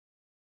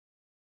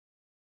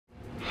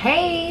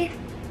Hey,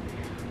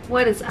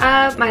 what is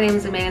up? My name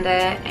is Amanda,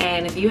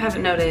 and if you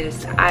haven't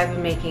noticed, I've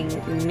been making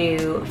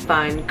new,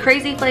 fun,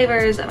 crazy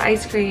flavors of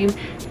ice cream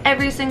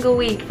every single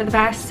week for the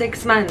past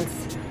 6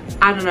 months.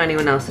 I don't know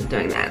anyone else who's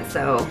doing that,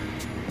 so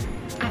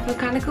I feel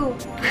kind of cool.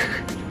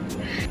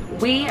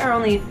 We are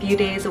only a few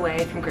days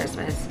away from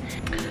Christmas.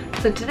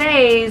 So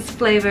today's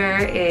flavor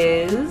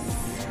is,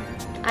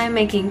 I'm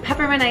making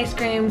peppermint ice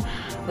cream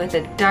with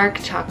a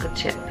dark chocolate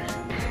chip.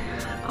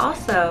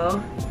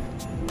 Also,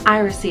 I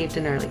received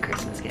an early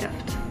Christmas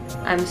gift.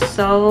 I'm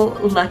so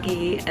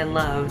lucky and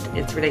loved,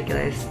 it's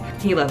ridiculous.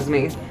 He loves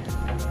me.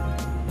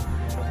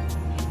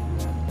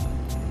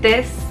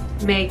 This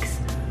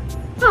makes,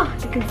 oh,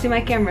 you can see my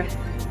camera.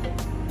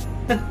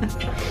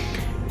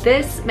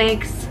 This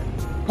makes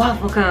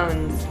waffle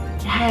cones.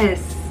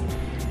 Yes.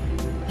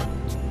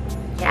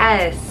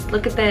 Yes,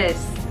 look at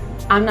this.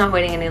 I'm not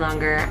waiting any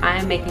longer. I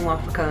am making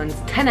waffle cones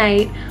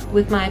tonight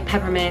with my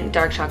peppermint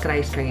dark chocolate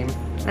ice cream.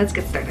 Let's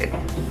get started.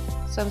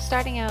 So I'm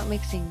starting out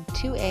mixing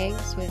 2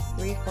 eggs with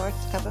 3/4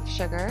 cup of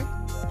sugar,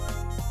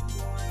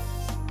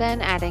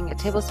 then adding a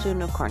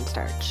tablespoon of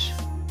cornstarch.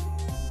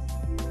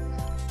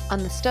 On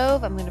the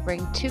stove, I'm going to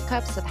bring 2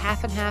 cups of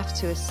half and half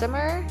to a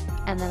simmer,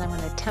 and then I'm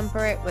going to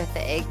temper it with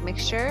the egg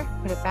mixture,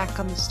 put it back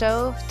on the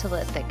stove till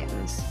it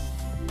thickens.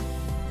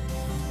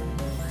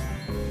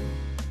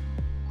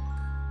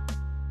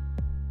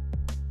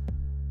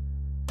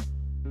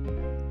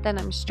 Then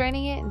I'm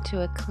straining it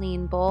into a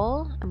clean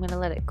bowl. I'm going to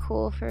let it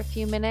cool for a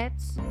few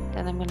minutes.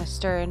 Then I'm going to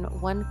stir in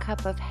 1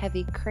 cup of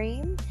heavy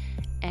cream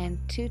and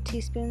 2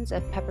 teaspoons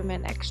of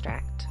peppermint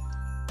extract.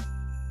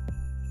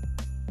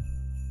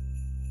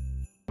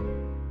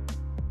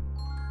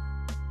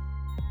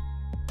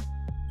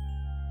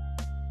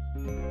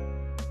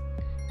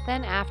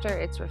 Then after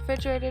it's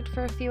refrigerated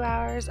for a few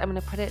hours, I'm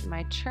going to put it in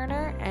my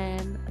churner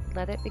and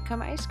let it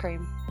become ice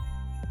cream.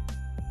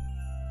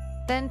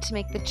 Then to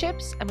make the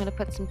chips, I'm going to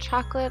put some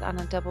chocolate on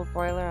a double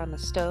boiler on the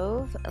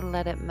stove and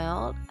let it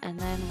melt, and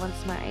then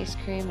once my ice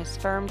cream is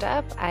firmed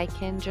up, I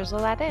can drizzle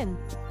that in.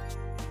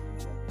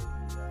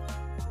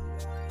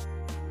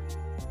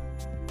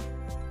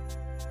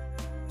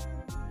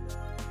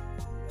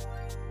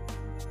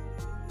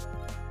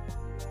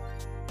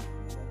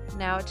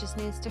 Now it just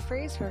needs to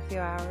freeze for a few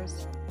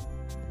hours.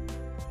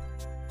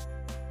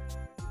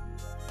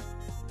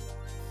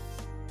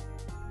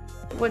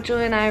 What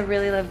Julie and I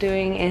really love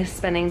doing is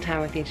spending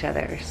time with each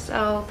other.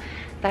 So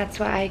that's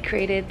why I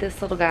created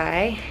this little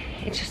guy.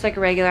 It's just like a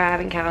regular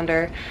advent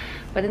calendar,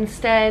 but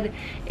instead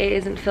it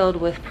isn't filled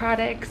with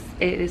products,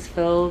 it is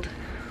filled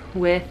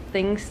with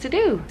things to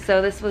do.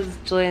 So this was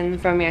Julian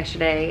from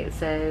yesterday. It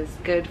says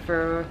good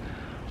for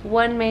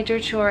 1 major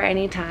chore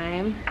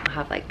anytime. We'll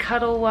have like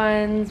cuddle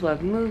ones, we'll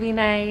have movie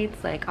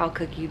nights, like I'll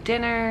cook you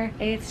dinner.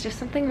 It's just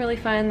something really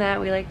fun that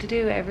we like to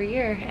do every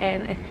year,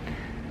 and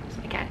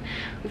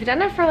we've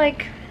done it for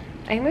like,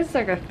 I think this is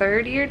like our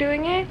 3rd year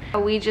doing it.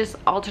 We just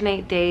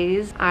alternate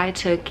days. I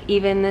took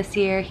even this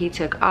year, he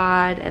took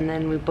odd, and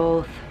then we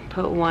both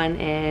put one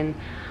in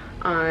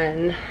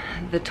on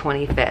the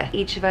 25th.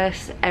 Each of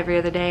us every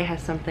other day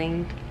has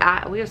something,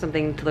 we have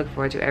something to look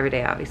forward to every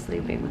day, obviously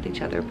being with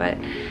each other, but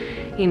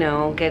you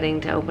know,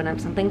 getting to open up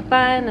something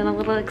fun and a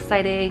little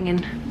exciting,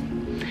 and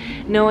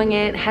knowing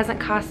it hasn't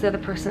cost the other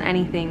person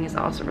anything is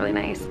also really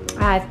nice.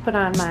 I've put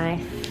on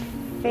my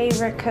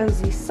favorite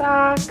cozy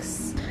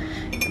socks,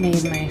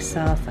 made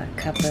myself a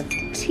cup of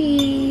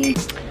tea,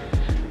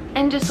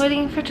 and just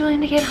waiting for Julian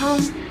to get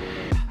home.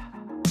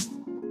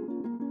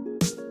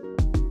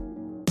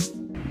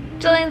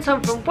 Julian's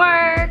home from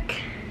work.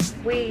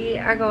 We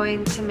are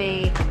going to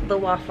make the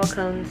waffle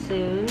cones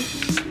soon.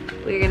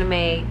 We're gonna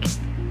make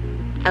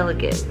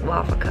elegant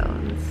waffle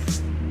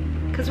cones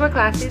because we're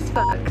classy as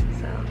fuck,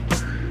 so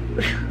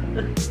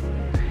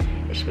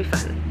it should be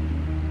fun.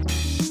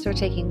 So we're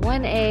taking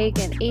 1 egg,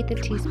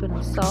 1/8 teaspoon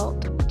of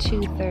salt,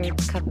 2/3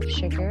 cup of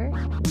sugar,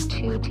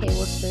 2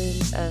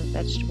 tablespoons of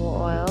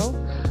vegetable oil,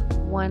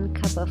 1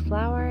 cup of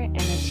flour, and a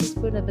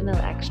teaspoon of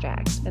vanilla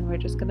extract, and we're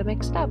just going to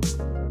mix it up.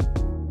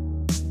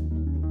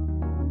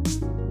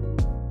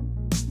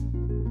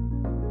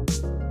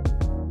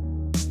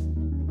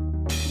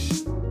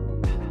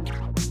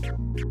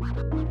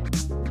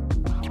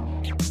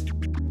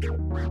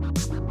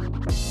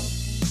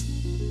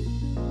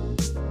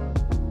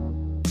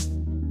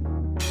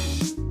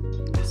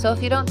 So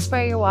if you don't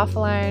spray your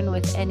waffle iron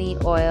with any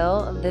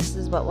oil, this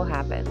is what will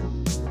happen.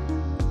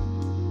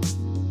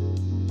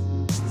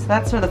 So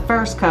that's where the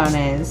first cone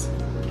is.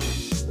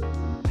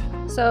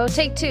 So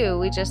take 2,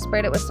 we just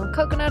sprayed it with some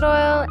coconut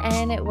oil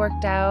and it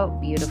worked out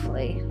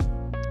beautifully.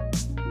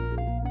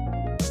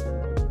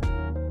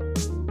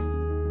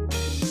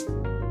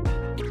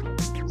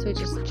 So we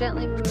just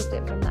gently removed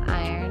it from the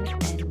iron,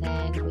 and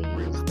then we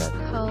used the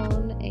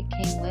cone it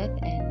came with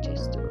and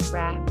just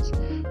wrapped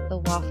the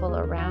waffle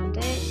around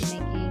it,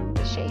 making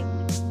the shape.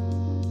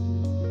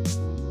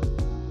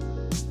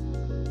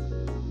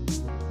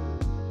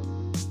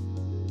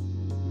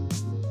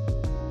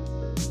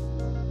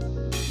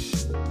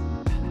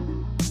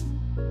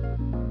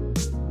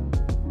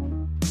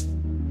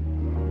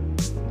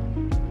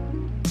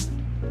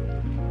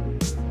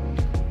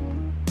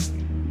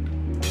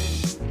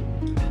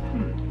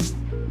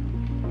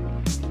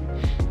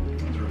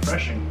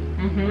 refreshing.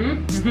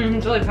 Mm-hmm.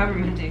 It's really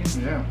pepperminty.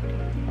 Yeah.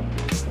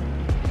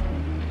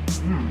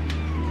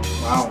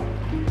 Wow.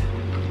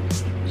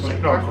 It's Look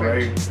like how perfect.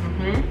 great.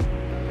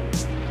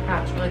 Mm-hmm.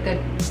 Wow, it's really good.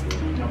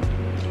 Yeah.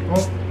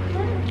 Oh.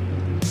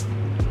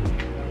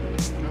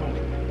 No.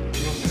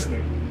 You don't get me.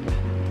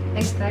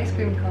 Thanks to the ice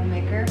cream cone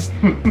maker.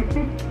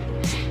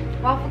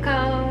 Waffle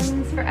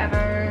cones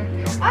forever.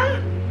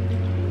 Ah!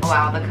 Oh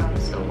wow, the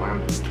cone's still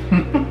warm. It's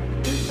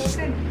so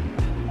good.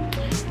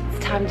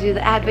 It's time to do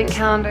the advent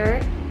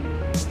calendar.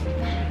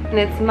 And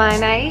it's my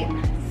night.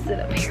 Sit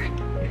up here.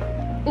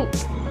 Ooh.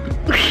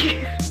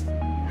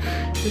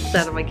 Just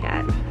sat on my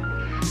cat.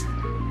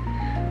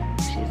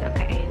 She's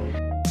okay.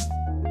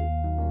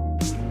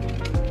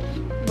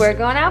 We're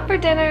going out for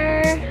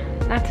dinner.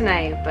 Not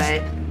tonight,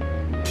 but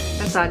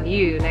that's on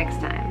you next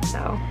time,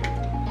 so.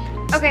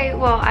 Okay,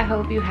 well, I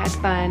hope you had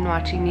fun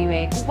watching me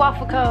make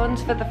waffle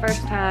cones for the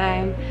first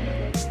time.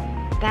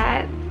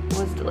 That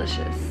was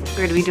delicious.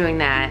 We're gonna be doing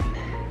that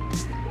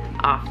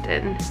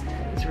often.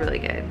 It's really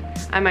good.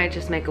 I might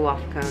just make a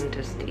waffle cone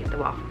just to eat the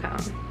waffle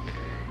cone.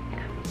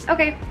 Yeah.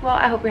 Okay, well,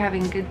 I hope you're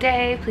having a good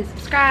day. Please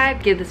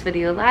subscribe, give this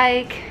video a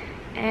like,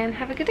 and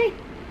have a good day.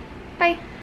 Bye.